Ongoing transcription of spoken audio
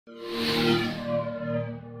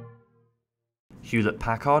Hewlett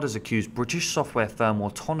Packard has accused British software firm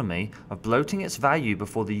Autonomy of bloating its value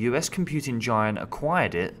before the US computing giant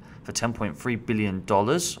acquired it for $10.3 billion or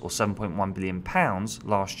 £7.1 billion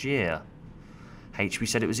last year. HP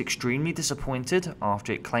said it was extremely disappointed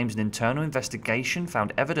after it claims an internal investigation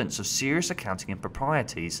found evidence of serious accounting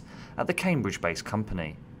improprieties at the Cambridge-based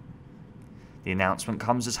company. The announcement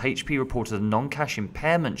comes as HP reported a non-cash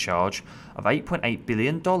impairment charge of $8.8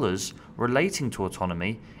 billion relating to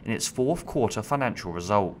Autonomy in its fourth quarter financial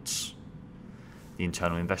results. The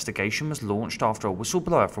internal investigation was launched after a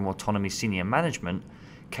whistleblower from Autonomy senior management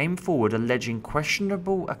came forward alleging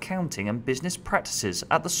questionable accounting and business practices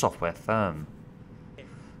at the software firm.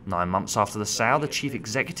 9 months after the sale, the chief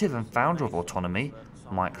executive and founder of Autonomy,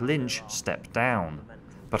 Dr Lynch, stepped down,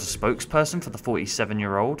 but a spokesperson for the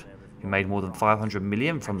 47-year-old, who made more than $500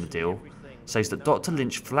 million from the deal, says that Dr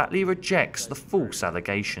Lynch flatly rejects the false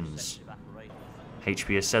allegations.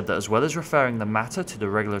 HP has said that as well as referring the matter to the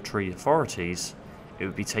regulatory authorities, it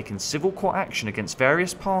would be taking civil court action against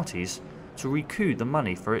various parties to recoup the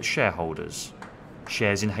money for its shareholders.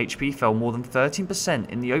 Shares in HP fell more than 13%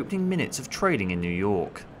 in the opening minutes of trading in New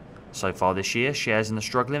York. So far this year, shares in the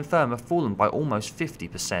struggling firm have fallen by almost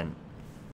 50%.